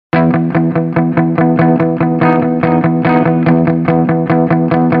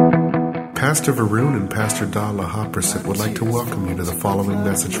Pastor Varun and Pastor Dala Haprasit would like to welcome you to the following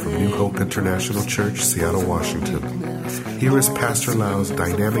message from New Hope International Church, Seattle, Washington. Here is Pastor Lau's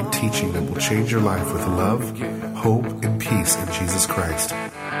dynamic teaching that will change your life with love, hope, and peace in Jesus Christ.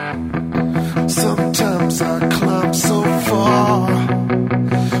 Sometimes I climb so far,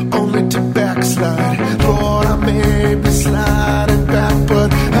 only to backslide. Lord, I may be sliding back,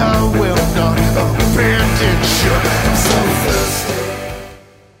 but I will not abandon you. I'm so thirsty.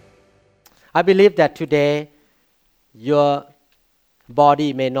 I believe that today your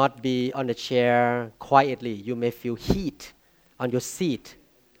body may not be on the chair quietly. You may feel heat on your seat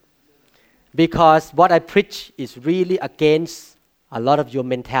because what I preach is really against a lot of your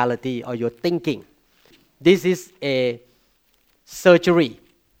mentality or your thinking. This is a surgery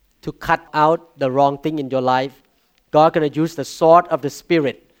to cut out the wrong thing in your life. God going to use the sword of the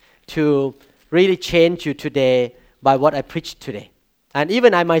Spirit to really change you today by what I preach today. And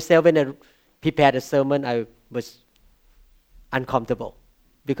even I myself, when I prepared a sermon, I was uncomfortable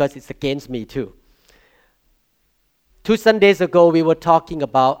because it's against me too. 2 Sundays ago, we were talking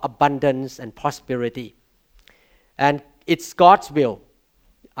about abundance and prosperity. And it's God's will.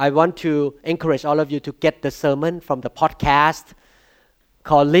 I want to encourage all of you to get the sermon from the podcast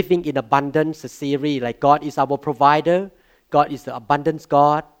called Living in Abundance, a series like God is our provider, God is the abundance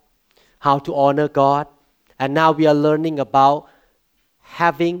God, how to honor God. And now we are learning about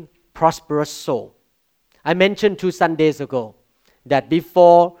having prosperous soul. I mentioned 2 Sundays ago that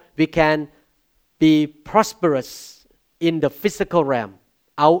before we can be prosperous in the physical realm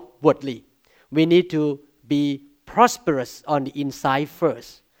outwardly, we need to be prosperous on the inside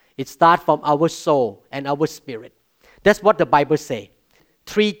first. It starts from our soul and our spirit. That's what the Bible says.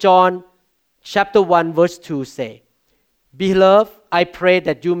 3 John chapter 1 verse 2 say, Beloved, I pray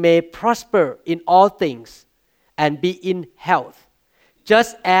that you may prosper in all things and be in health,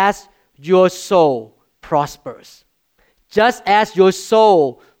 just as your soul prospers. Just as your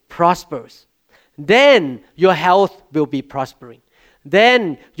soul prospers. Then your health will be prospering.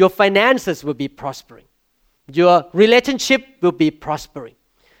 Then your finances will be prospering. Your relationship will be prospering.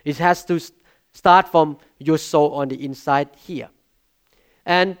 It has to start from your soul on the inside here.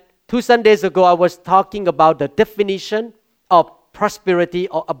 And 2 Sundays ago, I was talking about the definition of prosperity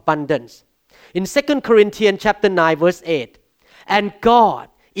or abundance. In 2 Corinthians chapter 9, verse 8, and God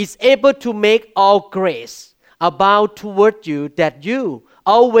is able to make all grace abound toward you, that you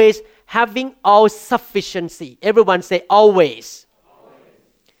always having all sufficiency. Everyone say always.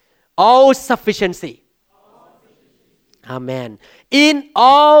 All sufficiency. Amen. In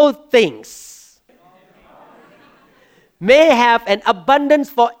all things may have an abundance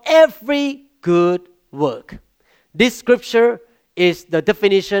for every good work. This scripture is the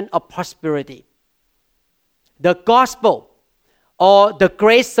definition of prosperity. The gospel or the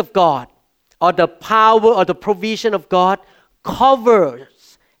grace of God or the power or the provision of God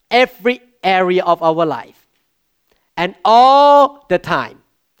covers every area of our life and all the time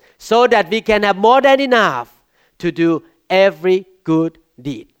so that we can have more than enough to do every good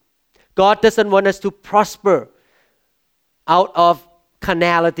deed. God doesn't want us to prosper out of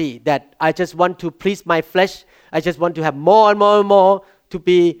carnality, that I just want to please my flesh. I just want to have more and more and more to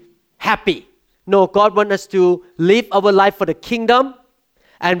be happy. No, God wants us to live our life for the kingdom,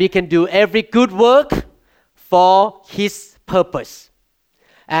 and we can do every good work for His purpose.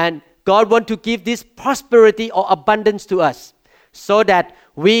 And God wants to give this prosperity or abundance to us so that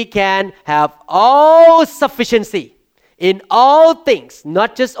we can have all sufficiency in all things,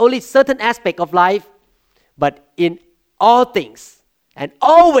 not just only certain aspect of life, but in all things and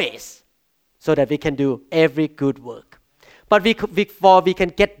always, so that we can do every good work. But before we can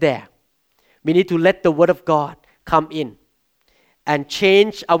get there, we need to let the Word of God come in and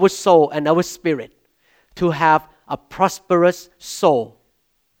change our soul and our spirit to have a prosperous soul.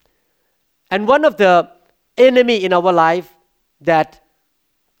 And one of the enemy in our life that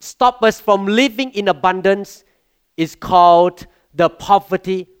stop us from living in abundance is called the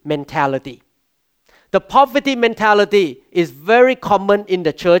poverty mentality. The poverty mentality is very common in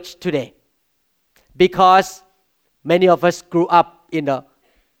the church today because many of us grew up in a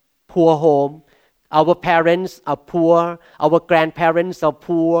poor home. Our parents are poor. Our grandparents are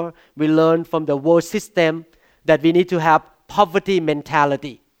poor. We learn from the world system that we need to have poverty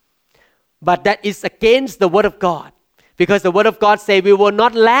mentality. But that is against the Word of God, because the Word of God says we will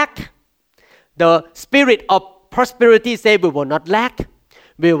not lack. The spirit of prosperity says we will not lack.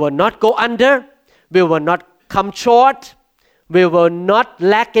 We will not go under. We will not come short. We will not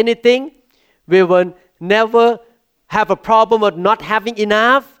lack anything. We will never have a problem of not having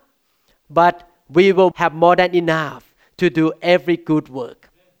enough, but we will have more than enough to do every good work.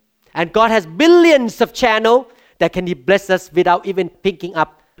 And God has billions of channels that can bless us without even picking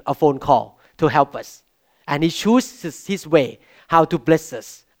up a phone call to help us. And He chooses His way how to bless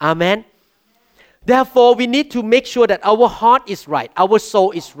us. Amen. Therefore, we need to make sure that our heart is right, our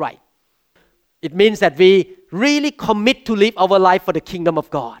soul is right. It means that we really commit to live our life for the kingdom of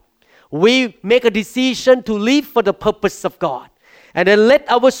God. We make a decision to live for the purpose of God. And then let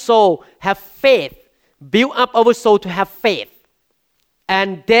our soul have faith. Build up our soul to have faith.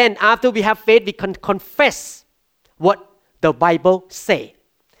 And then after we have faith, we can confess what the Bible says.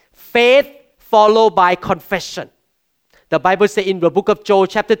 Faith followed by confession. The Bible says in the book of Joel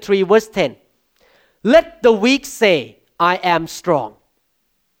chapter 3 verse 10, let the weak say, I am strong.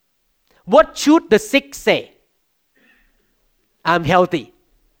 What should the sick say? I'm healthy.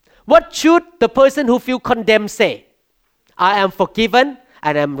 What should the person who feels condemned say? I am forgiven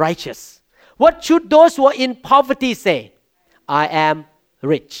and I am righteous. What should those who are in poverty say? I am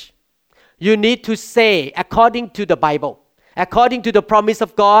rich. You need to say according to the Bible, according to the promise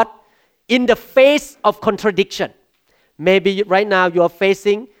of God, in the face of contradiction. Maybe right now you are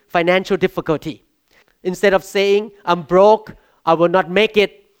facing financial difficulty. Instead of saying, I'm broke, I will not make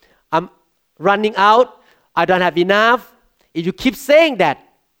it, I'm running out, I don't have enough. If you keep saying that,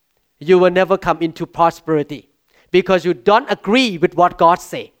 you will never come into prosperity because you don't agree with what God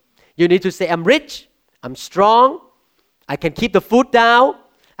says. You need to say, I'm rich, I'm strong, I can keep the food down,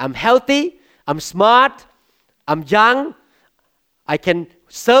 I'm healthy, I'm smart, I'm young, I can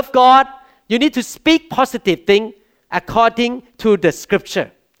serve God. You need to speak positive things according to the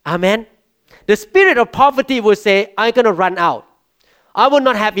scripture. Amen. The spirit of poverty will say, I'm going to run out. I will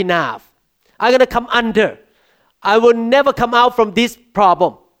not have enough. I'm going to come under. I will never come out from this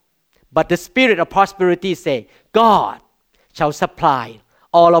problem. But the spirit of prosperity say, God shall supply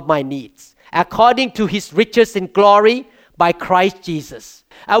all of my needs according to His riches in glory by Christ Jesus.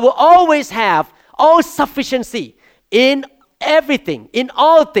 I will always have all sufficiency in everything, in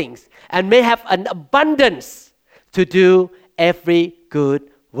all things, and may have an abundance to do every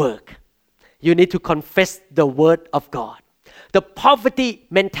good work. You need to confess the word of God. The poverty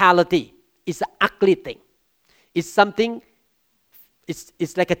mentality is an ugly thing. It's something,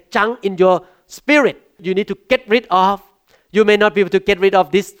 it's like a junk in your spirit. You need to get rid of. You may not be able to get rid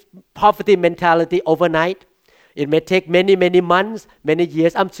of this poverty mentality overnight. It may take many, many months, many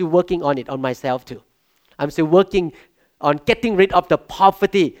years. I'm still working on it on myself too. I'm still working on getting rid of the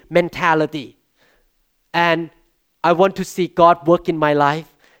poverty mentality. And I want to see God work in my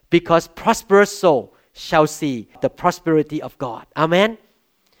life because prosperous soul shall see the prosperity of God. Amen.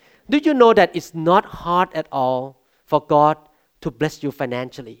 Do you know that it's not hard at all for God to bless you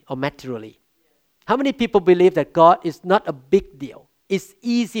financially or materially? How many people believe that God is not a big deal? It's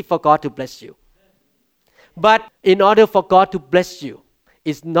easy for God to bless you. But in order for God to bless you,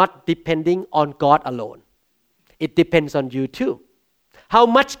 it's not depending on God alone. It depends on you too. How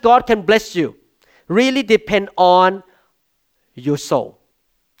much God can bless you really depends on your soul.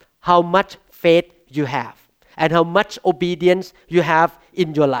 How much faith you have and how much obedience you have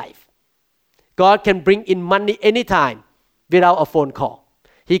in your life. God can bring in money anytime without a phone call.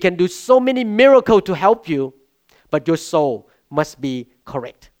 He can do so many miracles to help you, but your soul must be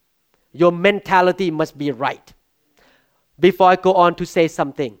correct. Your mentality must be right. Before I go on to say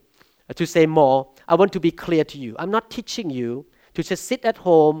something, to say more, I want to be clear to you. I'm not teaching you to just sit at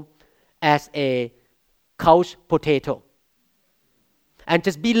home as a couch potato and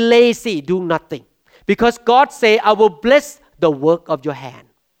just be lazy, do nothing. Because God say, I will bless the work of your hand.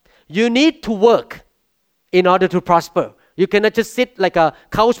 You need to work in order to prosper. You cannot just sit like a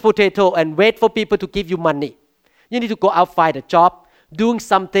couch potato and wait for people to give you money. You need to go out, find a job, doing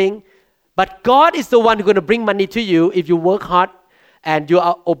something. But God is the one who's going to bring money to you if you work hard and you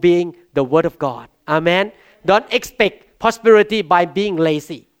are obeying the word of God. Amen. Don't expect prosperity by being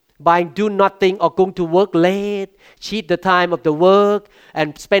lazy, by doing nothing or going to work late, cheat the time of the work,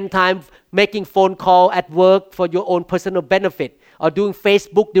 and spend time making phone call at work for your own personal benefit, or doing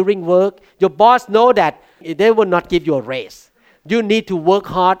Facebook during work. Your boss know that they will not give you a raise. You need to work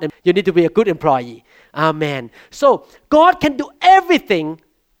hard and you need to be a good employee. Amen. So God can do everything,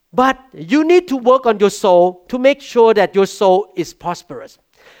 but you need to work on your soul to make sure that your soul is prosperous.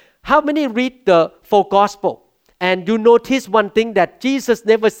 How many read the full gospel? And you notice one thing that Jesus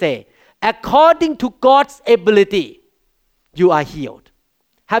never say, according to God's ability, you are healed.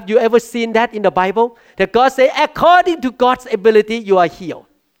 Have you ever seen that in the Bible? That God say, according to God's ability, you are healed.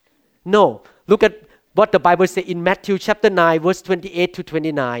 No. Look at what the Bible says in Matthew chapter 9, verse 28 to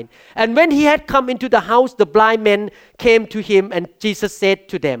 29. And when he had come into the house, the blind men came to him, and Jesus said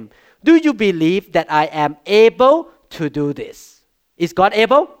to them, do you believe that I am able to do this? Is God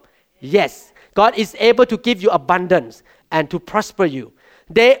able? Yes, God is able to give you abundance and to prosper you.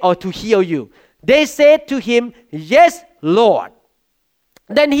 Or to heal you. They said to him, Yes, Lord.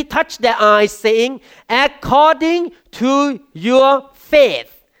 Then he touched their eyes, saying, According to your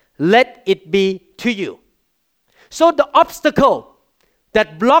faith, let it be to you. So the obstacle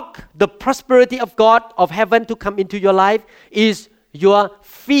that block the prosperity of God, of heaven to come into your life is your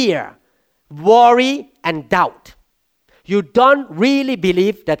fear, worry, and doubt. You don't really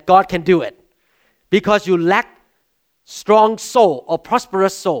believe that God can do it because you lack strong soul or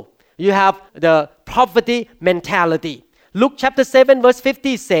prosperous soul. You have the poverty mentality. Luke chapter 7 verse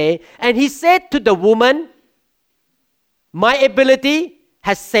 50 say, And he said to the woman, My ability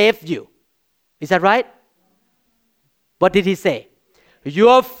has saved you. Is that right? What did he say?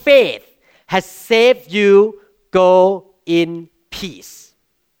 Your faith has saved you. Go in peace.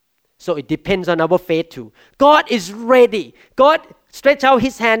 So it depends on our faith too. God is ready. God stretch out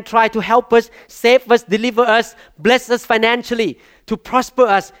his hand, try to help us, save us, deliver us, bless us financially, to prosper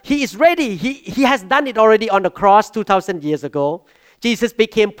us. He is ready. He has done it already on the cross 2,000 years ago. Jesus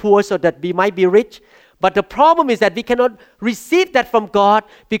became poor so that we might be rich. But the problem is that we cannot receive that from God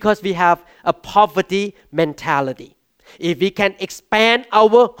because we have a poverty mentality. If we can expand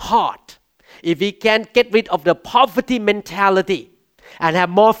our heart, if we can get rid of the poverty mentality and have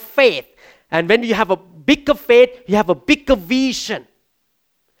more faith, and when you have a bigger faith, you have a bigger vision.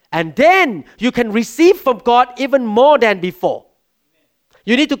 And then you can receive from God even more than before.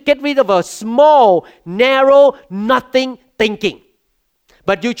 You need to get rid of a small, narrow, nothing thinking.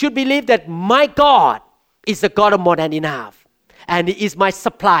 But you should believe that my God is the God of more than enough. And He is my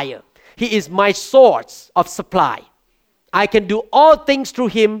supplier. He is my source of supply. I can do all things through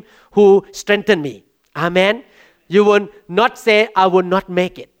Him who strengthened me. Amen. You will not say, I will not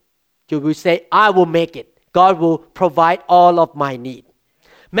make it. You will say, I will make it. God will provide all of my need.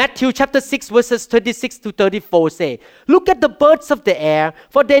 Matthew chapter 6 verses 26 to 34 say, Look at the birds of the air,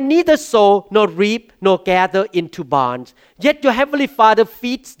 for they neither sow nor reap nor gather into barns, yet your heavenly Father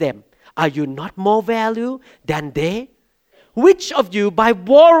feeds them. Are you not more value than they? Which of you by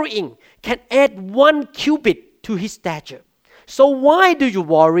worrying can add 1 cubit to his stature? So why do you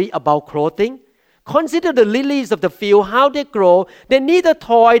worry about clothing? Consider the lilies of the field, how they grow. They neither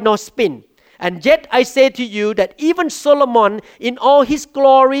toil nor spin. And yet I say to you that even Solomon in all his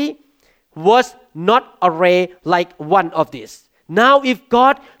glory was not arrayed like one of these. Now if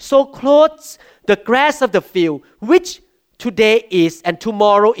God so clothes the grass of the field, which today is and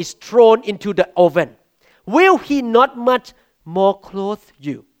tomorrow is thrown into the oven, will He not much more clothe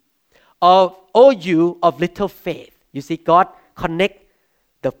you? O you of little faith. You see, God connect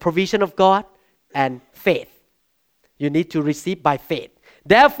the provision of God and faith. You need to receive by faith.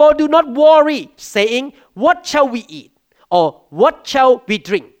 Therefore do not worry, saying, What shall we eat? Or what shall we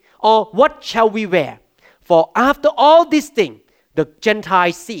drink? Or what shall we wear? For after all these things the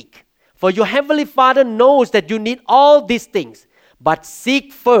Gentiles seek. For your heavenly Father knows that you need all these things. But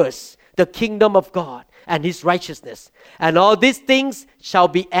seek first the kingdom of God and His righteousness, and all these things shall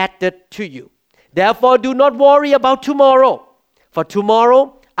be added to you. Therefore do not worry about tomorrow, for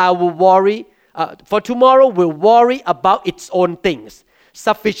tomorrow will worry about its own things.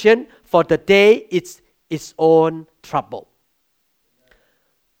 Sufficient for the day is its own trouble.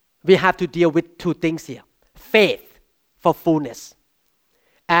 We have to deal with 2 things here. Faith for fullness,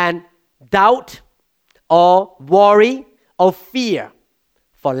 and doubt or worry or fear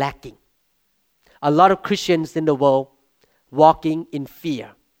for lacking. A lot of Christians in the world walking in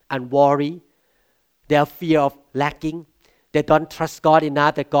fear and worry. They are fear of lacking. They don't trust God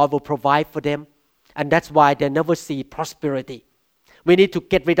enough that God will provide for them. And that's why they never see prosperity. We need to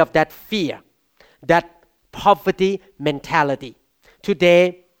get rid of that fear, that poverty mentality.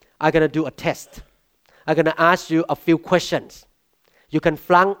 Today, I'm going to do a test. I'm going to ask you a few questions. You can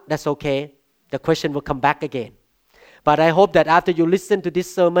flunk, that's okay. The question will come back again. But I hope that after you listen to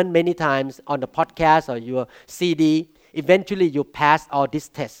this sermon many times on the podcast or your CD, eventually you pass all these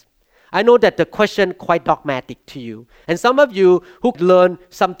tests. I know that the question quite dogmatic to you. And some of you who learn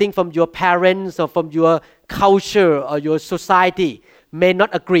something from your parents or from your culture or your society may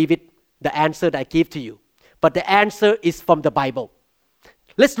not agree with the answer that I give to you. But the answer is from the Bible.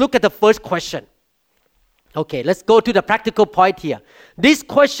 Let's look at the first question. Okay, let's go to the practical point here. This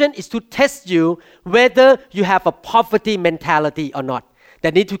question is to test you whether you have a poverty mentality or not.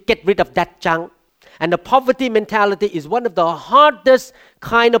 They need to get rid of that junk. And the poverty mentality is one of the hardest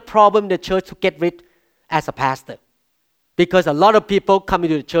kind of problem in the church to get rid as a pastor. Because a lot of people come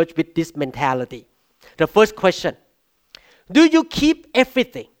into the church with this mentality. The first question, do you keep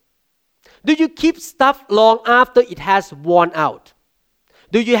everything? Do you keep stuff long after it has worn out?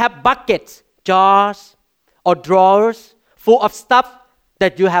 Do you have buckets, jars, or drawers full of stuff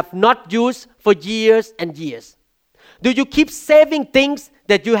that you have not used for years and years? Do you keep saving things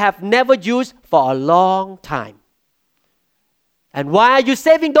that you have never used for a long time? And why are you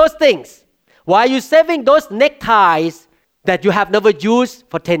saving those things? Why are you saving those neckties that you have never used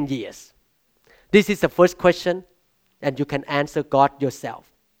for 10 years? This is the first question, and you can answer God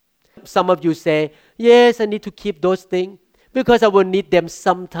yourself. Some of you say, yes, I need to keep those things because I will need them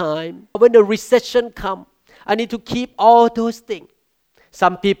sometime. When the recession comes, I need to keep all those things.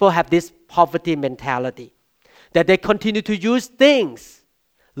 Some people have this poverty mentality that they continue to use things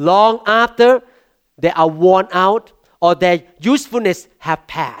long after they are worn out or their usefulness have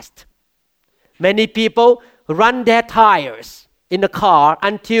passed. Many people run their tires in the car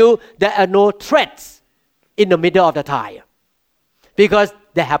until there are no threads in the middle of the tire because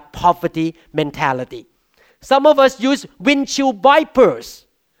they have poverty mentality. Some of us use windshield wipers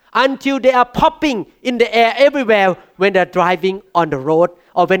until they are popping in the air everywhere when they're driving on the road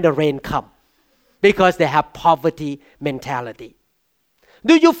or when the rain comes because they have poverty mentality.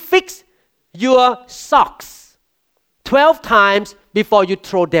 Do you fix your socks 12 times before you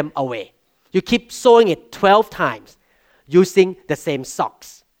throw them away? You keep sewing it 12 times using the same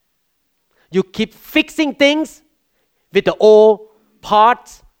socks. You keep fixing things with the old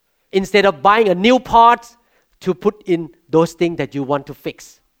parts instead of buying a new part to put in those things that you want to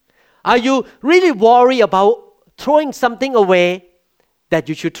fix. Are you really worried about throwing something away that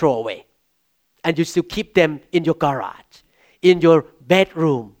you should throw away? And you still keep them in your garage, in your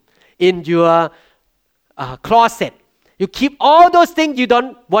bedroom, in your closet. You keep all those things you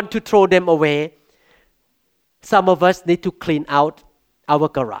don't want to throw them away. Some of us need to clean out our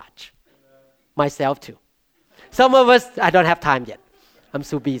garage. Myself too. Some of us, I don't have time yet. I'm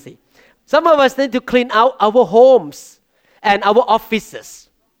so busy. Some of us need to clean out our homes and our offices.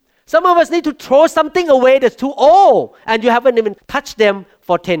 Some of us need to throw something away that's too old and you haven't even touched them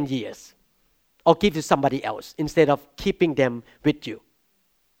for 10 years. Or give to somebody else instead of keeping them with you.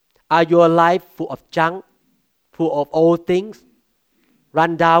 Are your life full of junk, full of old things?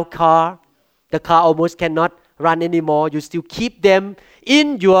 Run down car. The car almost cannot run anymore. You still keep them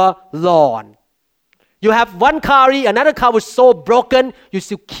in your lawn. You have one car, another car was so broken, you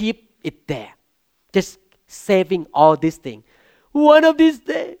still keep it there. Just saving all these things. One of these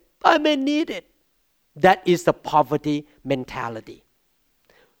days, I may need it. That is the poverty mentality.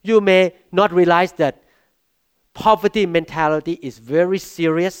 You may not realize that poverty mentality is very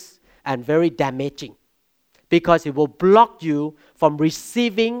serious and very damaging because it will block you from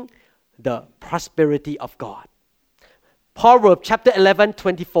receiving the prosperity of God. Proverbs chapter 11,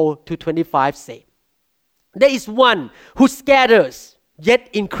 24 to 25 say, there is one who scatters yet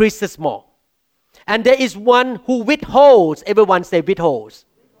increases more. And there is one who withholds. Everyone say withholds.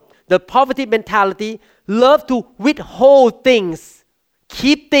 The poverty mentality love to withhold things.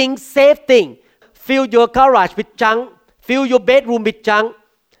 Keep things, save things. Fill your garage with junk. Fill your bedroom with junk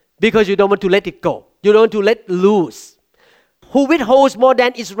because you don't want to let it go. You don't want to let loose. Who withholds more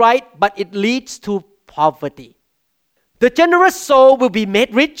than is right, but it leads to poverty. The generous soul will be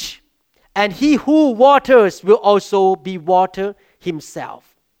made rich, and he who waters will also be watered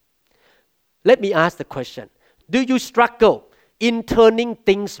himself. Let me ask the question. Do you struggle in turning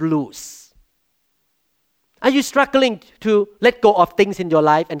things loose? Are you struggling to let go of things in your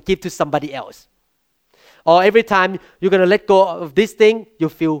life and give to somebody else? Or every time you're going to let go of this thing, you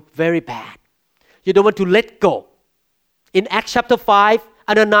feel very bad. You don't want to let go. In Acts chapter 5,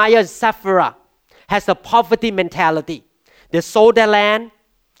 Ananias and Sapphira has a poverty mentality. They sold their land,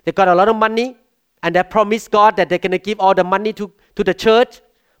 they got a lot of money, and they promised God that they're going to give all the money to the church.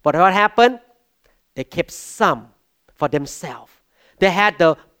 But what happened? They kept some for themselves. They had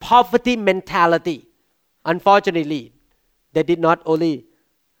the poverty mentality. Unfortunately, they did not only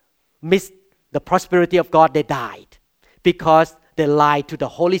miss the prosperity of God, they died because they lied to the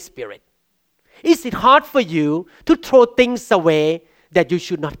Holy Spirit. Is it hard for you to throw things away that you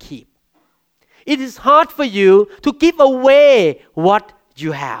should not keep? It is hard for you to give away what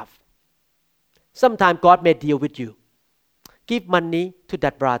you have. Sometimes God may deal with you. Give money to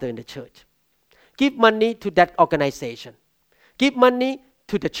that brother in the church. Give money to that organization. Give money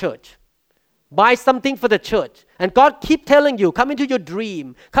to the church. Buy something for the church. And God keep telling you, come into your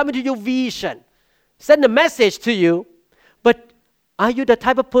dream, come into your vision. Send a message to you. But are you the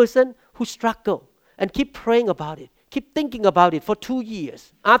type of person who struggle and keep praying about it? Keep thinking about it for 2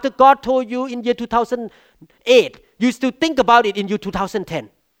 years. After God told you in year 2008, you still think about it in year 2010.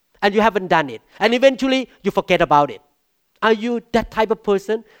 And you haven't done it. And eventually, you forget about it. Are you that type of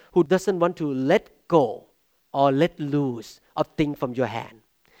person who doesn't want to let go or let loose of things from your hand?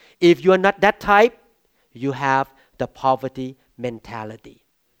 If you are not that type, you have the poverty mentality.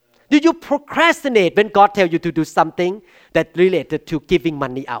 Do you procrastinate when God tells you to do something that related to giving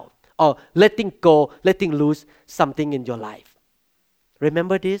money out or letting go, letting loose something in your life?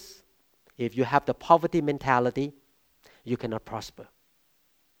 Remember this. If you have the poverty mentality, you cannot prosper.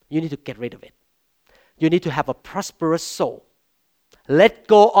 You need to get rid of it. You need to have a prosperous soul. Let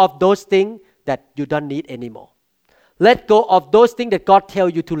go of those things that you don't need anymore. Let go of those things that God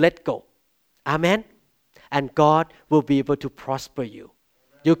tells you to let go. Amen. And God will be able to prosper you.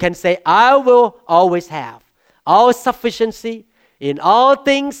 You can say, I will always have all sufficiency in all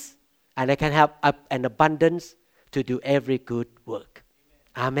things, and I can have an abundance to do every good work.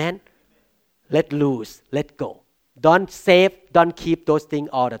 Amen. Let loose, let go. Don't save, don't keep those things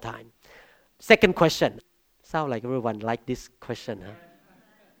all the time. Second question. Sound like everyone like this question, huh?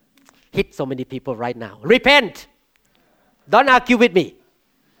 Hit so many people right now. Repent. Don't argue with me.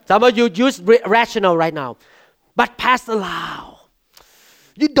 Some of you use rational right now. But Pastor Lau,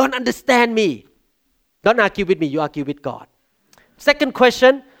 you don't understand me. Don't argue with me, you argue with God. Second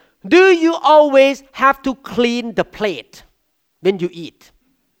question. Do you always have to clean the plate when you eat?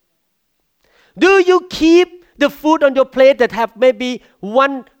 Do you keep the food on your plate that have maybe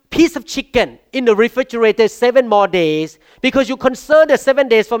one piece of chicken in the refrigerator 7 more days because you're concerned that 7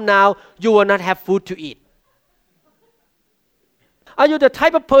 days from now you will not have food to eat? Are you the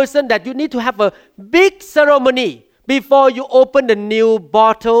type of person that you need to have a big ceremony before you open the new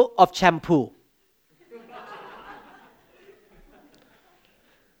bottle of shampoo?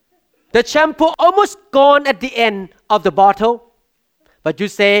 The shampoo almost gone at the end of the bottle, but you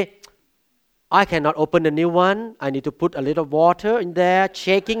say, I cannot open the new one. I need to put a little water in there,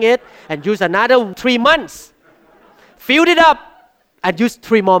 shaking it, and use another 3 months. Fill it up and use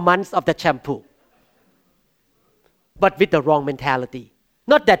 3 more months of the shampoo. But with the wrong mentality.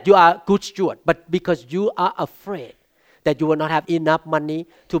 Not that you are a good steward, but because you are afraid that you will not have enough money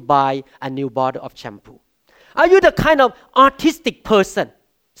to buy a new bottle of shampoo. Are you the kind of artistic person?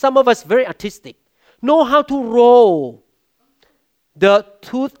 Some of us very artistic. Know how to roll the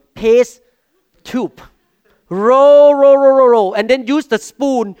toothpaste tube. Roll. And then use the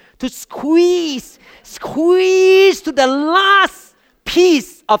spoon to squeeze to the last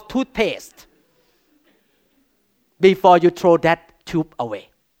piece of toothpaste before you throw that tube away.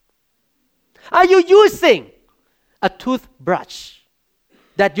 Are you using a toothbrush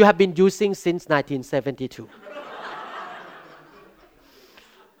that you have been using since 1972?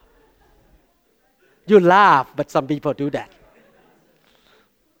 You laugh, but some people do that.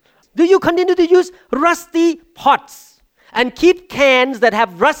 Do you continue to use rusty pots and keep cans that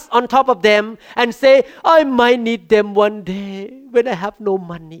have rust on top of them and say, I might need them one day when I have no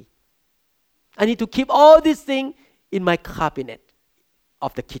money? I need to keep all these things in my cabinet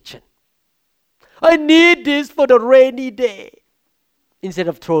of the kitchen. I need this for the rainy day. Instead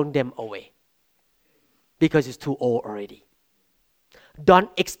of throwing them away because it's too old already. Don't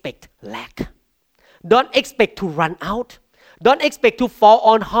expect lack. Don't expect to run out. Don't expect to fall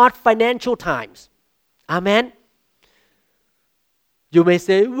on hard financial times. Amen. You may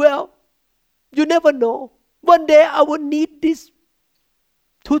say, well, you never know. One day I will need this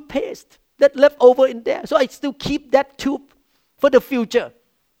toothpaste that left over in there. So I still keep that tube for the future.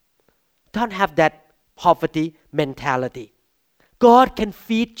 Don't have that poverty mentality. God can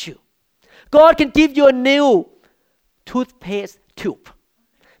feed you. God can give you a new toothpaste tube.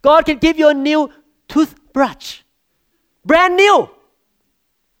 God can give you a new toothbrush. Brand new.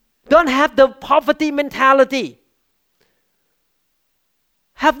 Don't have the poverty mentality.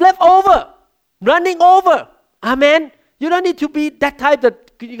 Have leftover, running over. Amen. You don't need to be that type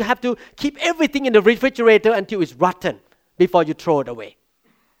that you have to keep everything in the refrigerator until it's rotten before you throw it away.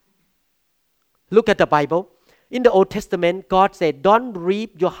 Look at the Bible. In the Old Testament, God said, don't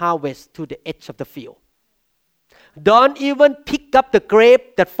reap your harvest to the edge of the field. Don't even pick up the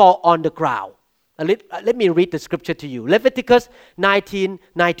grape that fall on the ground. Let me read the scripture to you. Leviticus 19,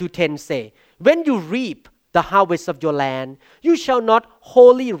 9-10 say, when you reap the harvest of your land, you shall not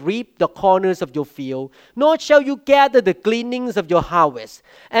wholly reap the corners of your field, nor shall you gather the gleanings of your harvest.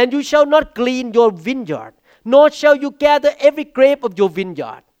 And you shall not glean your vineyard, nor shall you gather every grape of your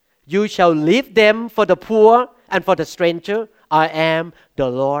vineyard. You shall leave them for the poor and for the stranger. I am the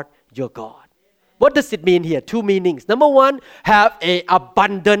Lord your God. What does it mean here? 2 meanings. Number 1, have an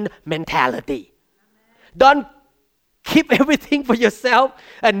abundant mentality. Don't keep everything for yourself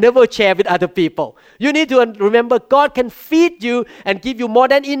and never share with other people. You need to remember God can feed you and give you more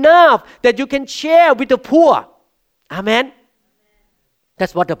than enough that you can share with the poor. Amen?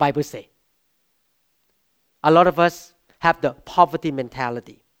 That's what the Bible says. A lot of us have the poverty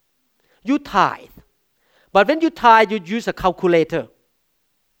mentality. You tithe. But when you tithe, you use a calculator.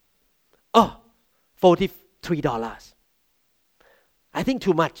 Oh, $43. I think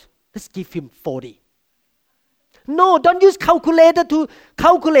too much. Let's give him 40. No, don't use calculator to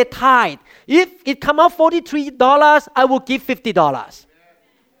calculate tithe. If it come out $43, I will give $50.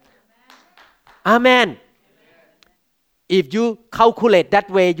 Amen. If you calculate that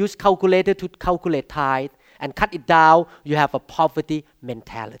way, use calculator to calculate tithe and cut it down, you have a poverty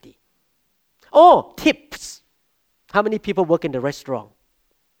mentality. Oh, tips. How many people work in the restaurant?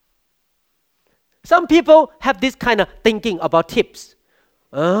 Some people have this kind of thinking about tips.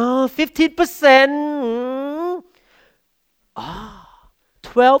 15%.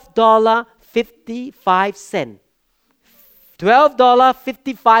 $12.55.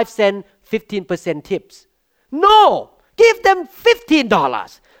 $12.55, 15% tips. No! Give them $15,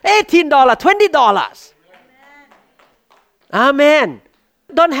 $18, $20. Amen.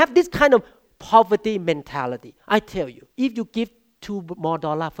 Don't have this kind of poverty mentality. I tell you, if you give $2 more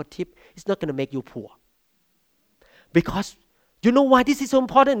for tip, it's not going to make you poor. Because you know why this is so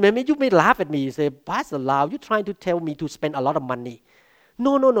important? Maybe you may laugh at me. You say, Pastor Lau, you're trying to tell me to spend a lot of money.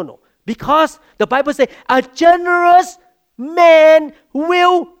 No. Because the Bible says, a generous man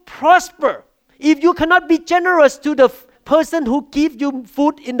will prosper. If you cannot be generous to the person who gives you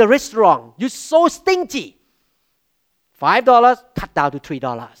food in the restaurant, you're so stingy. $5 cut down to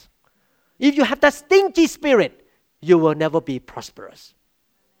 $3. If you have that stingy spirit, you will never be prosperous.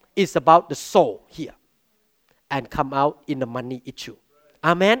 It's about the soul here and come out in the money issue.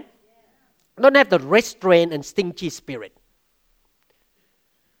 Amen? Don't have the restraint and stingy spirit.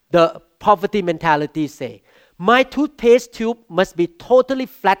 The poverty mentality say, my toothpaste tube must be totally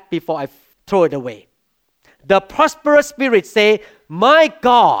flat before I throw it away. The prosperous spirit say, my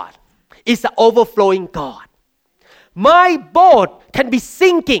God is an overflowing God. My boat can be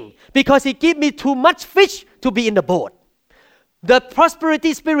sinking because He give me too much fish to be in the boat. The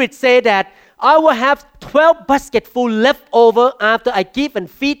prosperity spirit say that I will have 12 baskets full left over after I give and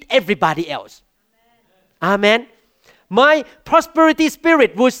feed everybody else. Amen. My prosperity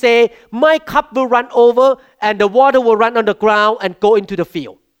spirit will say, my cup will run over and the water will run on the ground and go into the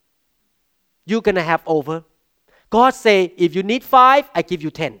field. You're going to have over. God say, if you need 5, I give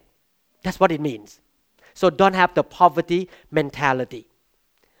you 10. That's what it means. So don't have the poverty mentality.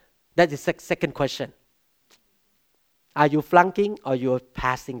 That is the second question. Are you flunking or you're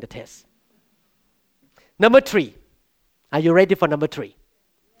passing the test? Number 3. Are you ready for number 3?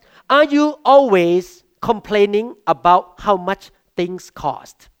 Are you always complaining about how much things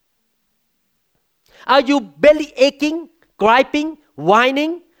cost? Are you belly aching, griping,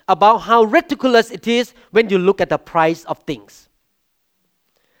 whining about how ridiculous it is when you look at the price of things?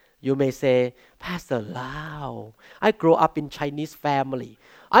 You may say, Pastor Lau, I grew up in Chinese family.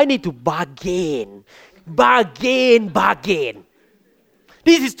 I need to bargain.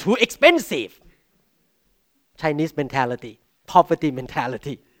 This is too expensive. Chinese mentality, poverty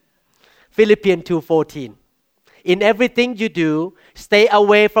mentality. Philippians 2:14. In everything you do, stay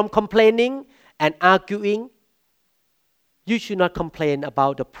away from complaining and arguing. You should not complain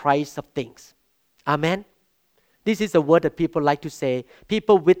about the price of things. Amen. This is a word that people like to say.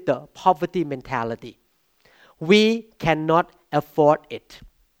 People with the poverty mentality. We cannot afford it.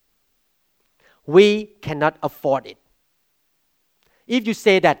 We cannot afford it. If you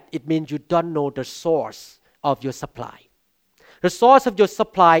say that, it means you don't know the source of your supply. The source of your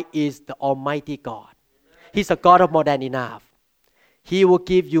supply is the Almighty God. He's a God of more than enough. He will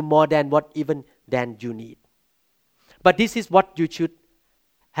give you more than you need. But this is what you should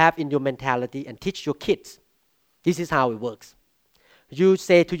have in your mentality and teach your kids. This is how it works. You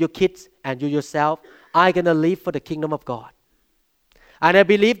say to your kids and you yourself, I'm going to live for the kingdom of God. And I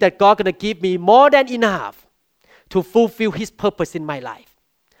believe that God is going to give me more than enough to fulfill His purpose in my life.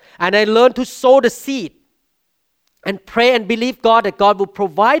 And I learn to sow the seed and pray and believe God that God will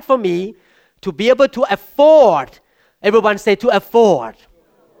provide for me to be able to afford. Everyone say to afford.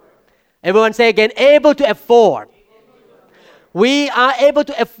 Everyone say again, able to afford. We are able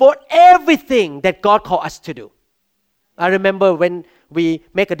to afford everything that God called us to do. I remember when we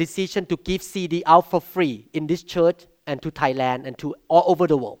make a decision to give CD out for free in this church and to Thailand and to all over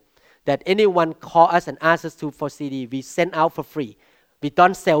the world. That anyone call us and ask us for CD, we send out for free. We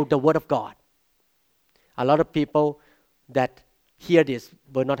don't sell the word of God. A lot of people that hear this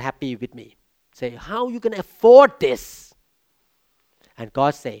were not happy with me. Say, how are you going to afford this? And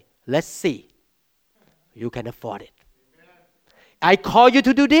God say, let's see. You can afford it. I call you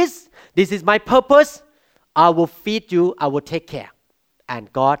to do this. This is my purpose. I will feed you. I will take care.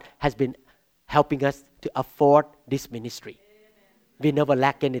 And God has been helping us to afford this ministry. We never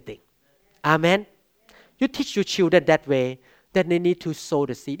lack anything. Amen. You teach your children that way, then they need to sow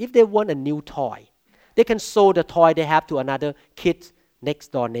the seed. If they want a new toy, they can sow the toy they have to another kid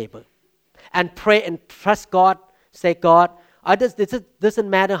next door neighbor. And pray and trust God. Say, God, this doesn't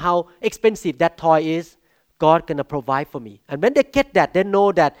matter how expensive that toy is. God gonna provide for me. And when they get that, they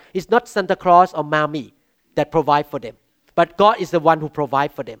know that it's not Santa Claus or Mommy that provide for them, but God is the one who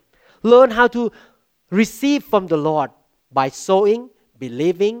provide for them. Learn how to receive from the Lord by sowing,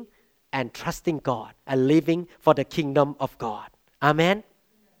 believing, and trusting God and living for the kingdom of God. Amen.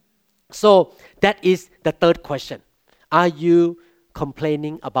 So that is the third question. Are you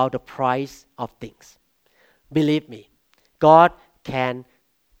complaining about the price of things? Believe me, God can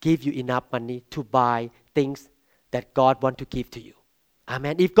give you enough money to buy things that God wants to give to you.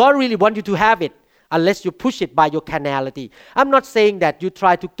 Amen. If God really wants you to have it, unless you push it by your carnality. I'm not saying that you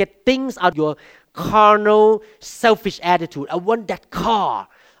try to get things out of your carnal, selfish attitude. I want that car.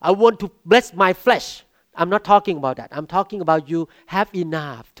 I want to bless my flesh. I'm not talking about that. I'm talking about you have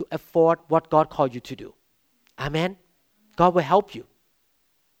enough to afford what God called you to do. Amen. God will help you.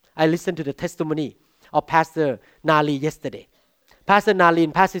 I listened to the testimony of Pastor Nali yesterday. Pastor Nali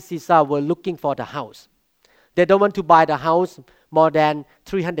and Pastor Cesar were looking for the house. They don't want to buy the house more than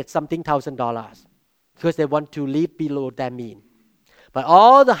 $300,000 because they want to live below their mean. But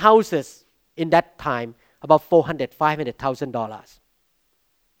all the houses in that time, about $400,000-$500,000.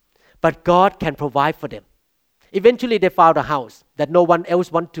 But God can provide for them. Eventually they found a house that no one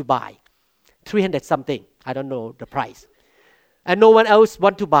else want to buy. 300 something, I don't know the price. And no one else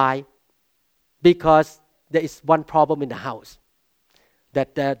want to buy because there is one problem in the house.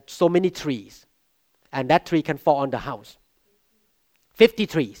 That there are so many trees. And that tree can fall on the house. 50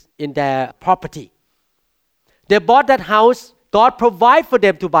 trees in their property. They bought that house. God provided for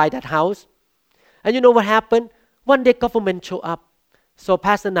them to buy that house. And you know what happened? One day government showed up. So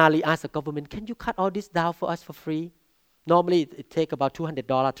Pastor Nali asked the government, can you cut all this down for us for free? Normally it takes about $200,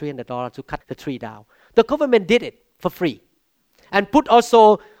 $300 to cut the tree down. The government did it for free. And put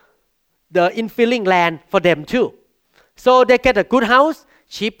also the infilling land for them too. So they get a good house,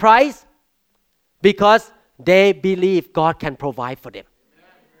 cheap price, because they believe God can provide for them.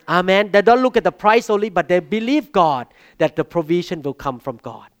 Amen. They don't look at the price only, but they believe God that the provision will come from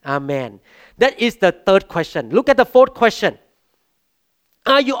God. Amen. That is the third question. Look at the fourth question.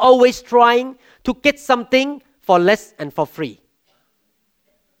 Are you always trying to get something for less and for free?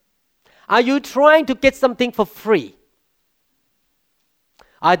 Are you trying to get something for free?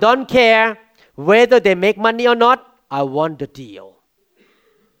 I don't care whether they make money or not. I want the deal.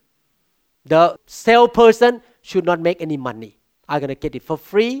 The salesperson should not make any money. I'm going to get it for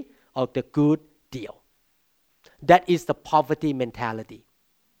free or the good deal. That is the poverty mentality.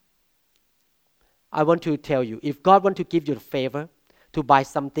 I want to tell you, if God wants to give you a favor to buy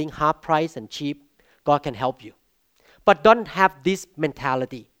something half price and cheap, God can help you. But don't have this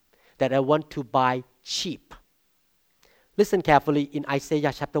mentality that I want to buy cheap. Listen carefully in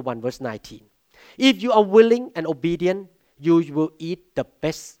Isaiah chapter 1 verse 19. If you are willing and obedient, you will eat the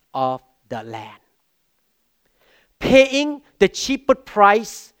best of the land. Paying the cheaper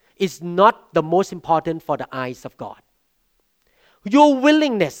price is not the most important for the eyes of God. Your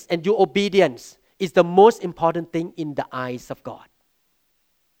willingness and your obedience is the most important thing in the eyes of God.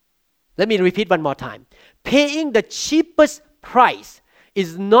 Let me repeat one more time. Paying the cheapest price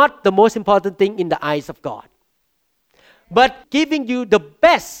is not the most important thing in the eyes of God. But giving you the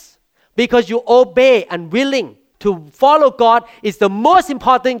best because you obey and willing to follow God is the most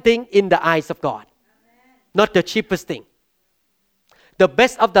important thing in the eyes of God. Amen. Not the cheapest thing. The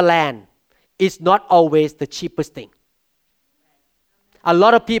best of the land is not always the cheapest thing. A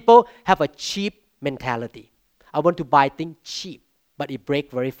lot of people have a cheap mentality. I want to buy things cheap, but it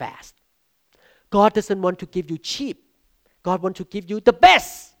breaks very fast. God doesn't want to give you cheap. God wants to give you the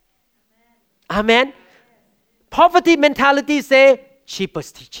best. Amen. Amen. Poverty mentality say,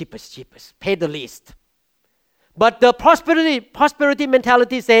 cheapest, pay the least. But the prosperity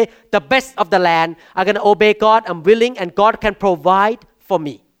mentality say, the best of the land, I'm going to obey God, I'm willing, and God can provide for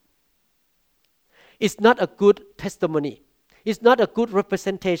me. It's not a good testimony. It's not a good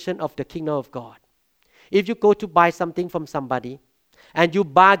representation of the kingdom of God. If you go to buy something from somebody, and you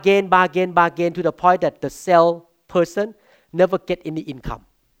bargain to the point that the sell person never get any income.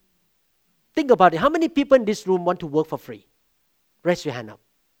 Think about it. How many people in this room want to work for free? Raise your hand up.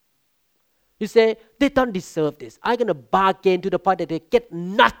 You say, they don't deserve this. I'm going to bargain to the point that they get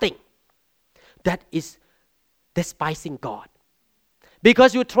nothing. That is despising God.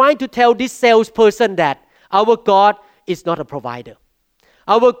 Because you're trying to tell this salesperson that our God is not a provider.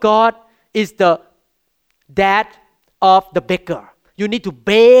 Our God is the dad of the beggar. You need to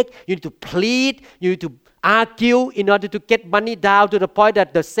beg, you need to plead, you need to argue in order to get money down to the point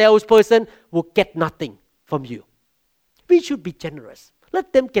that the salesperson will get nothing from you. We should be generous.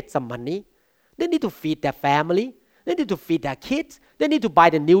 Let them get some money. They need to feed their family. They need to feed their kids. They need to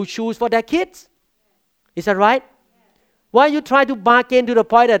buy the new shoes for their kids. Is that right? Why you try to bargain to the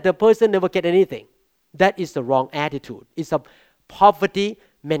point that the person never get anything? That is the wrong attitude. It's a poverty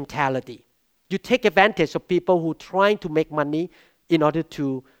mentality. You take advantage of people who are trying to make money in order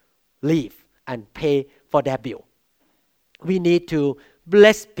to live and pay for their bill. We need to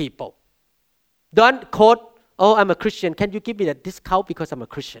bless people. Don't quote, oh, I'm a Christian. Can you give me that discount because I'm a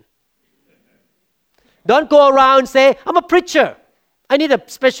Christian? Don't go around and say, I'm a preacher. I need a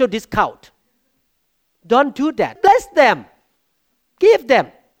special discount. Don't do that. Bless them. Give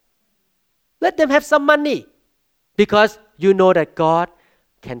them. Let them have some money. Because you know that God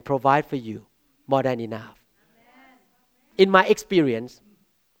can provide for you more than enough. Amen. In my experience,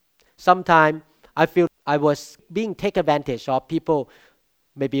 sometimes I feel I was being taken advantage of. People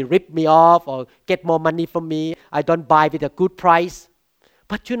maybe rip me off or get more money from me. I don't buy with a good price.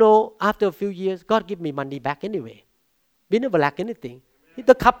 But you know, after a few years, God give me money back anyway. We never lack anything.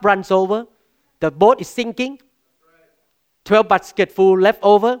 The cup runs over. The boat is sinking. 12 baskets full left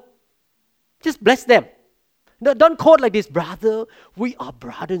over. Just bless them. No, don't quote like this, brother. We are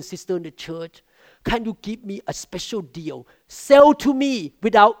brother and sister in the church. Can you give me a special deal? Sell to me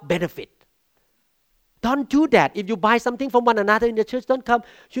without benefit. Don't do that. If you buy something from one another in the church, don't come,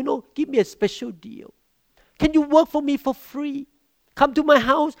 give me a special deal. Can you work for me for free? Come to my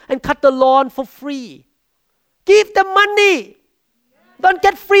house and cut the lawn for free. Give them money. Don't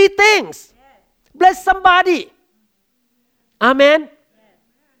get free things. Bless somebody. Amen.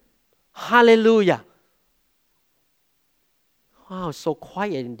 Hallelujah. Wow, so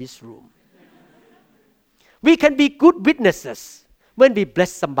quiet in this room. We can be good witnesses when we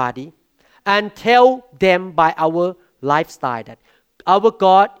bless somebody and tell them by our lifestyle that our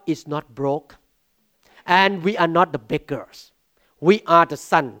God is not broke and we are not the beggars. We are the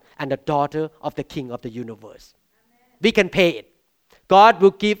son and the daughter of the King of the universe. Amen. We can pay it. God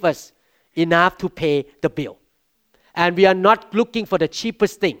will give us enough to pay the bill. And we are not looking for the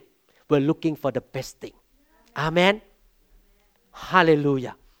cheapest thing. We're looking for the best thing. Amen.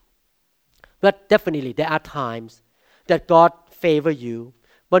 Hallelujah. But definitely there are times that God favor you,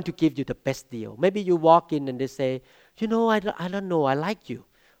 want to give you the best deal. Maybe you walk in and they say, I don't know, I like you.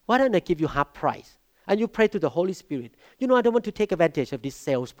 Why don't I give you half price? And you pray to the Holy Spirit. I don't want to take advantage of this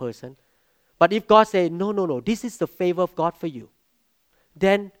salesperson. But if God says, no, this is the favor of God for you,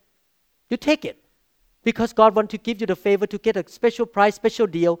 then you take it. Because God wants to give you the favor to get a special price, special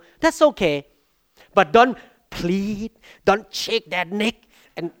deal. That's okay. But don't plead, don't shake their neck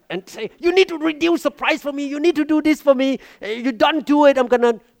and say, you need to reduce the price for me, you need to do this for me. You don't do it, I'm going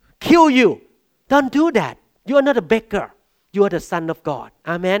to kill you. Don't do that. You are not a beggar. You are the son of God.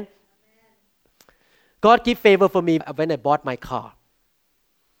 Amen. God give favor for me when I bought my car.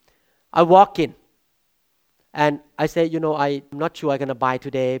 I walk in and I say, I'm not sure I'm going to buy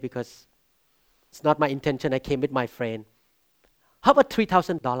today because it's not my intention. I came with my friend. How about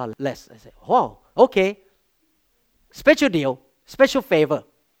 $3,000 less? I say, wow, okay. Special deal, special favor.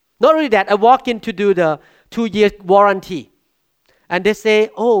 Not only that, I walk in to do the 2-year warranty. And they say,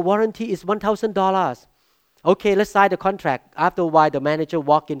 warranty is $1,000. Okay, let's sign the contract. After a while, the manager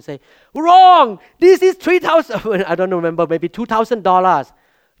walk in and say, wrong, this is $3,000. I don't remember, maybe $2,000.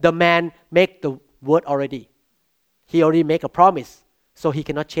 The man make the word already. He already make a promise. So he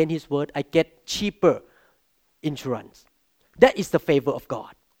cannot change his word. I get cheaper insurance. That is the favor of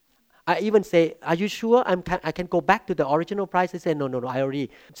God. I even say, are you sure I can go back to the original price? They say, no, I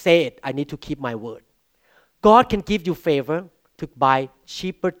already say it. I need to keep my word. God can give you favor to buy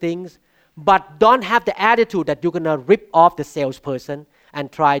cheaper things, but don't have the attitude that you're going to rip off the salesperson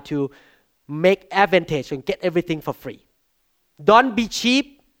and try to make advantage and get everything for free. Don't be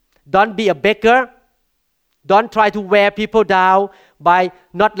cheap. Don't be a beggar. Don't try to wear people down by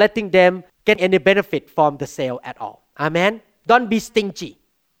not letting them get any benefit from the sale at all. Amen? Don't be stingy.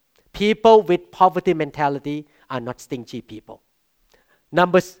 People with poverty mentality are not stingy people.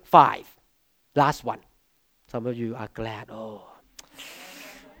 Number 5, last one. Some of you are glad.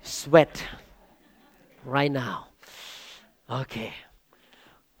 Sweat right now. Okay.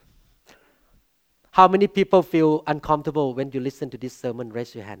 How many people feel uncomfortable when you listen to this sermon?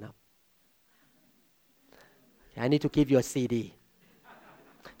 Raise your hand up. I need to give you a CD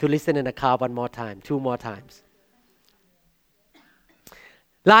to listen in the car 1 more time, 2 more times.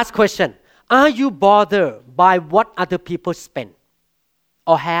 Last question. Are you bothered by what other people spend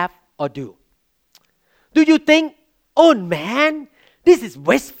or have or do? Do you think, oh man, This is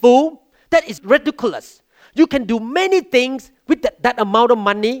wasteful. That is ridiculous. You can do many things with that amount of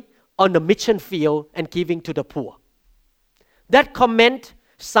money on the mission field and giving to the poor. That comment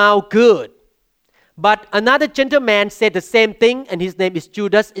sounds good. But another gentleman said the same thing, and his name is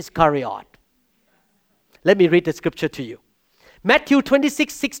Judas Iscariot. Let me read the scripture to you. Matthew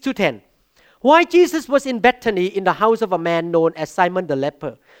 26, 6-10. While Jesus was in Bethany in the house of a man known as Simon the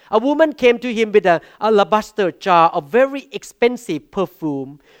leper, a woman came to him with an alabaster jar of very expensive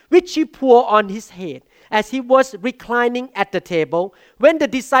perfume, which she poured on his head as he was reclining at the table. When the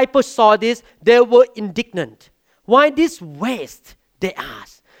disciples saw this, they were indignant. Why this waste? They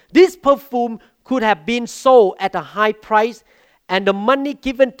asked. This perfume could have been sold at a high price and the money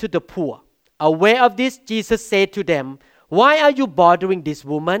given to the poor. Aware of this, Jesus said to them, why are you bothering this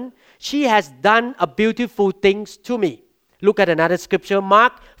woman? She has done a beautiful thing to me. Look at another scripture,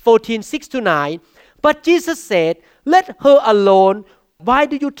 Mark 14, 6-9. But Jesus said, let her alone. Why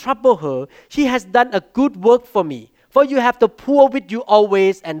do you trouble her? She has done a good work for me. For you have the poor with you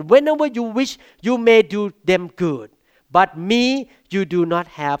always, and whenever you wish, you may do them good. But me you do not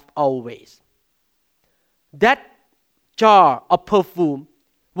have always. That jar of perfume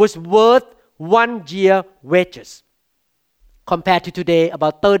was worth 1 year's wages. Compared to today,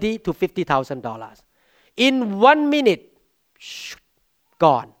 about $30,000 to $50,000. In 1 minute,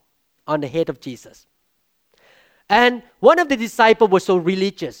 gone on the head of Jesus. And one of the disciples was so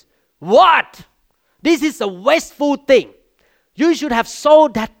religious. What? This is a wasteful thing. You should have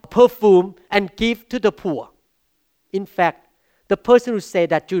sold that perfume and give to the poor. In fact, the person who said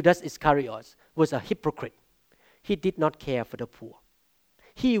that, Judas Iscariot, was a hypocrite. He did not care for the poor.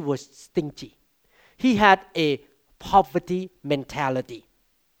 He was stingy. He had a poverty mentality.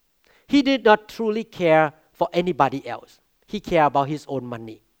 He did not truly care for anybody else. He cared about his own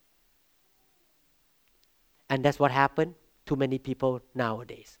money. And that's what happened to many people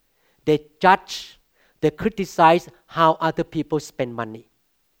nowadays. They judge, they criticize how other people spend money.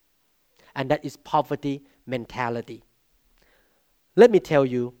 And that is poverty mentality. Let me tell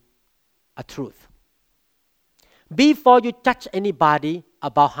you a truth. Before you judge anybody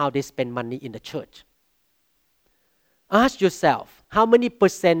about how they spend money in the church, ask yourself, how many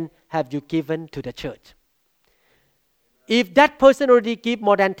percent have you given to the church? If that person already give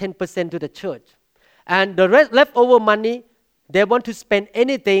more than 10% to the church, and the rest leftover money, they want to spend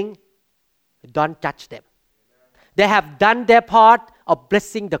anything, don't judge them. They have done their part of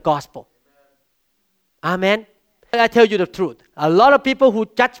blessing the gospel. Amen. I tell you the truth. A lot of people who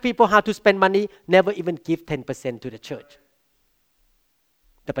judge people how to spend money never even give 10% to the church.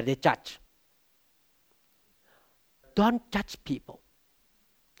 But they judge. Don't judge people.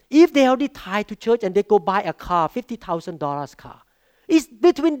 If they already tied to church and they go buy a car, $50,000 car, it's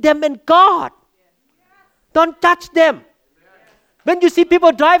between them and God. Don't judge them. When you see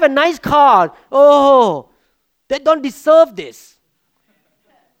people drive a nice car, oh, they don't deserve this.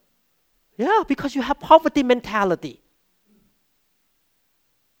 Yeah, because you have poverty mentality.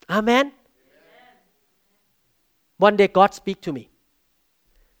 Amen. One day God speak to me.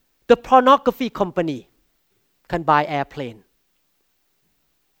 The pornography company can buy airplane,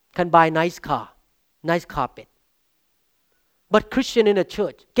 can buy nice car, nice carpet. But Christian in the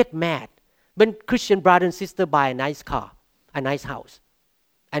church get mad when Christian brother and sister buy a nice car, a nice house,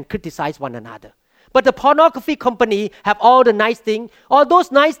 and criticize one another. But the pornography company have all the nice things. All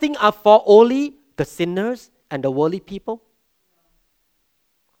those nice things are for only the sinners and the worldly people.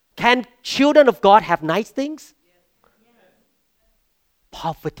 Can children of God have nice things?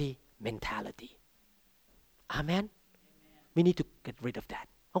 Poverty mentality. Amen. We need to get rid of that.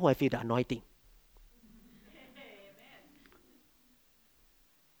 Oh, I feel the anointing.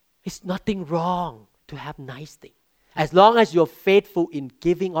 It's nothing wrong to have nice things. As long as you're faithful in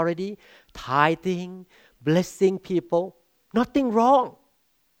giving already, tithing, blessing people, nothing wrong.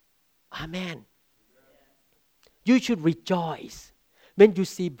 Amen. You should rejoice when you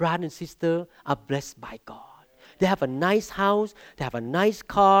see brother and sister are blessed by God. They have a nice house, they have a nice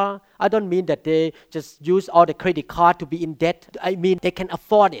car. I don't mean that they just use all the credit card to be in debt. I mean they can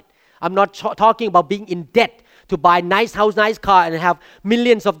afford it. I'm not talking about being in debt to buy nice house, nice car and have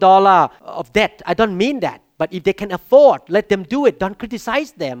millions of dollars of debt. I don't mean that. But if they can afford, let them do it. Don't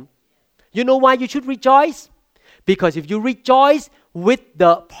criticize them. You know why you should rejoice? Because if you rejoice with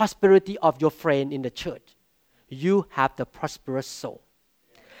the prosperity of your friend in the church, you have the prosperous soul.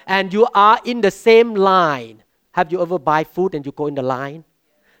 And you are in the same line. Have you ever buy food and you go in the line?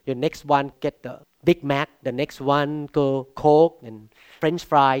 Your next one get the Big Mac, the next one go Coke and French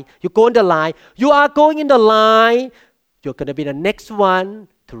fry. You go in the line. You are going in the line. You're going to be the next one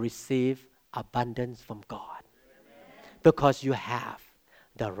to receive abundance from God. because you have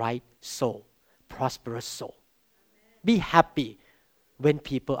the right soul, prosperous soul. Be happy when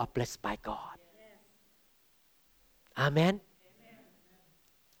people are blessed by God. Amen.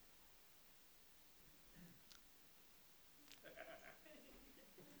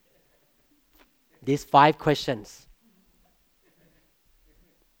 These 5 questions.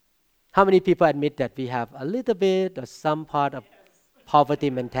 How many people admit that we have a little bit or some part of poverty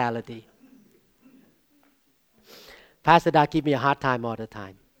mentality? Pastor Da give me a hard time all the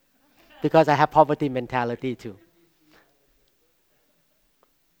time because I have poverty mentality too.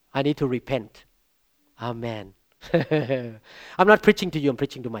 I need to repent. Amen. I'm not preaching to you, I'm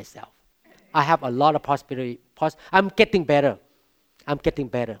preaching to myself. I have a lot of prosperity. I'm getting better. I'm getting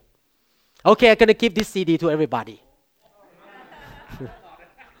better. Okay, I'm going to give this CD to everybody.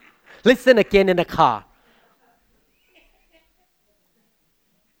 Listen again in the car.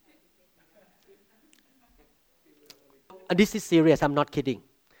 And this is serious, I'm not kidding.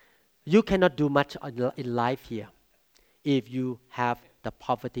 You cannot do much in life here if you have the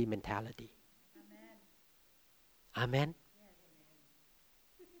poverty mentality. Amen.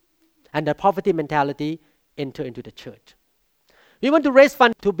 And the poverty mentality enter into the church. We want to raise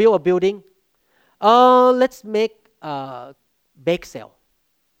funds to build a building. Let's make a bake sale.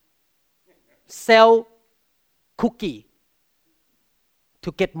 Sell cookie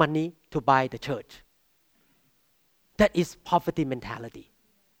to get money to buy the church. That is poverty mentality.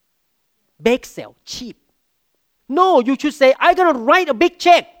 Bake sale, cheap. No, you should say, I'm going to write a big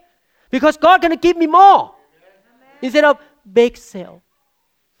check because God's going to give me more. Instead of bake sale.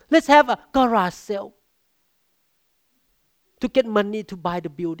 Let's have a garage sale to get money to buy the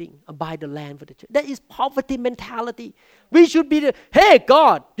building or buy the land for the church. That is poverty mentality. We should be hey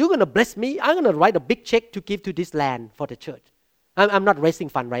God, you're going to bless me. I'm going to write a big check to give to this land for the church. I'm not raising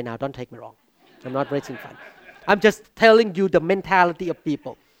fund right now. Don't take me wrong. I'm not raising fund. I'm just telling you the mentality of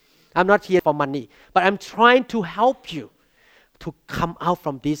people. I'm not here for money, but I'm trying to help you to come out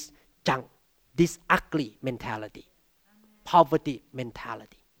from this junk, this ugly mentality, poverty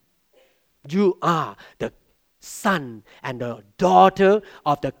mentality. You are the son and the daughter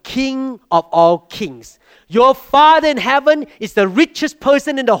of the King of all kings. Your Father in heaven is the richest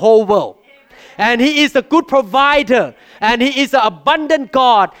person in the whole world. And He is a good provider. And He is an abundant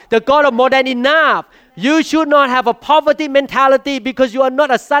God, the God of more than enough. You should not have a poverty mentality because you are not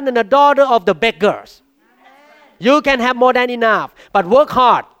a son and a daughter of the beggars. You can have more than enough, but work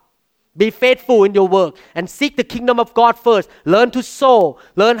hard. Be faithful in your work and seek the kingdom of God first. Learn to sow.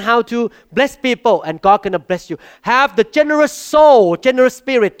 Learn how to bless people and God gonna bless you. Have the generous soul, generous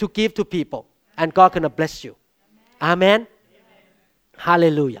spirit to give to people and God gonna bless you. Amen.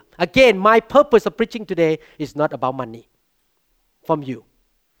 Hallelujah. Again, my purpose of preaching today is not about money from you.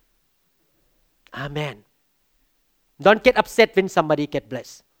 Amen. Don't get upset when somebody get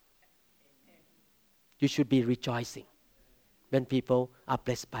blessed. You should be rejoicing when people are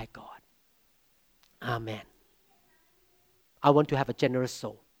blessed by God. Amen. I want to have a generous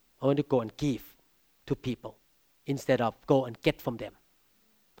soul. I want to go and give to people instead of go and get from them.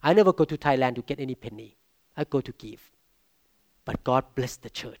 I never go to Thailand to get any penny. I go to give. But God bless the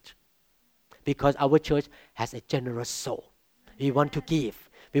church because our church has a generous soul. We want to give.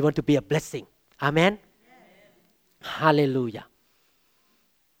 We want to be a blessing. Amen. Hallelujah.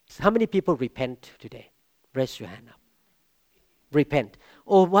 How many people repent today? Raise your hand up. Repent.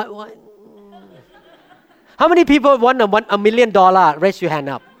 Oh, what? How many people want $1 million? Raise your hand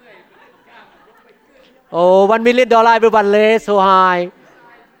up. Oh, $1 million, everyone raise so high.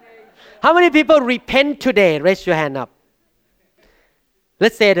 How many people repent today? Raise your hand up.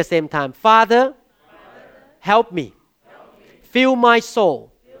 Let's say at the same time, Father, help me. Fill my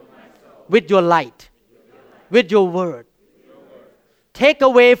soul with your light, with your word. Take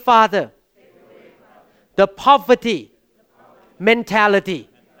away, Father, the poverty mentality,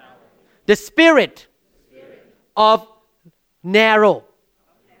 the spirit of narrow,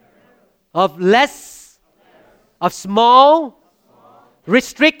 of less, of small,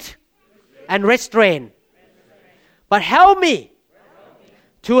 restrict, and restrain. But help me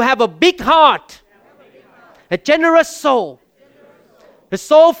to have a big heart, a generous soul, a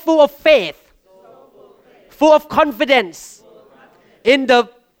soul full of faith, full of confidence in the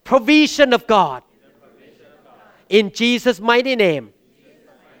provision of God. In Jesus' mighty name.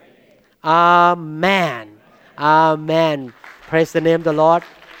 Amen. Amen. Praise the name of the Lord.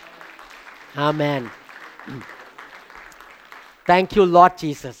 Amen. Thank you, Lord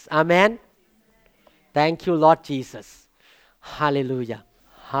Jesus. Amen. Thank you, Lord Jesus. Hallelujah.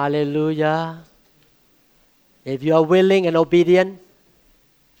 Hallelujah. If you are willing and obedient,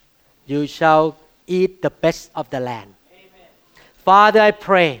 you shall eat the best of the land. Father, I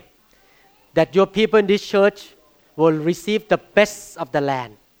pray that your people in this church will receive the best of the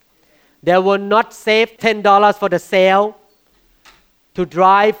land. They will not save $10 for the sale to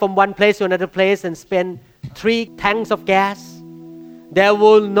drive from one place to another place and spend 3 tanks of gas. They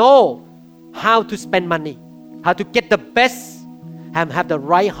will know how to spend money, how to get the best and have the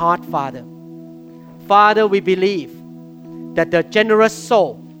right heart, Father. Father, we believe that the generous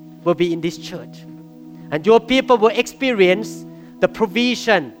soul will be in this church. And your people will experience the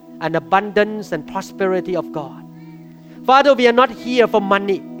provision and abundance and prosperity of God. Father, we are not here for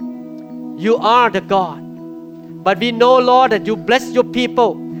money. You are the God. But we know, Lord, that you bless your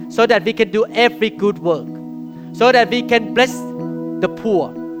people so that we can do every good work, so that we can bless the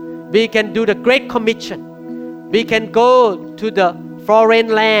poor. We can do the Great Commission. We can go to the foreign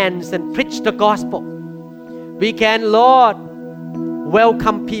lands and preach the gospel. We can, Lord,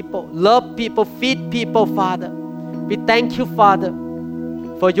 welcome people, love people, feed people, Father. We thank you, Father,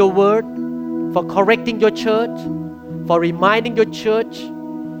 for your word, for correcting your church, for reminding your church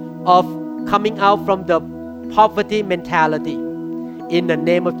of coming out from the poverty mentality. In the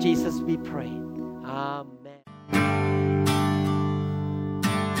name of Jesus we pray. Amen.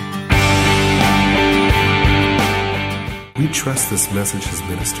 We trust this message has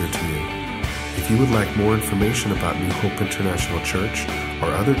ministered to you. If you would like more information about New Hope International Church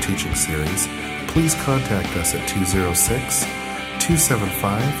or other teaching series, please contact us at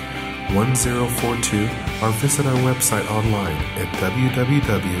 206-275-1042 or visit our website online at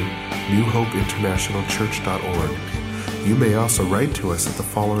www.newhopeinternationalchurch.org. You may also write to us at the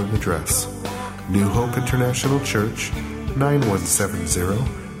following address: New Hope International Church,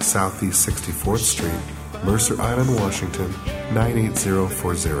 9170 Southeast 64th Street, Mercer Island, Washington,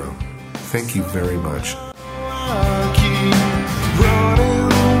 98040. Thank you very much.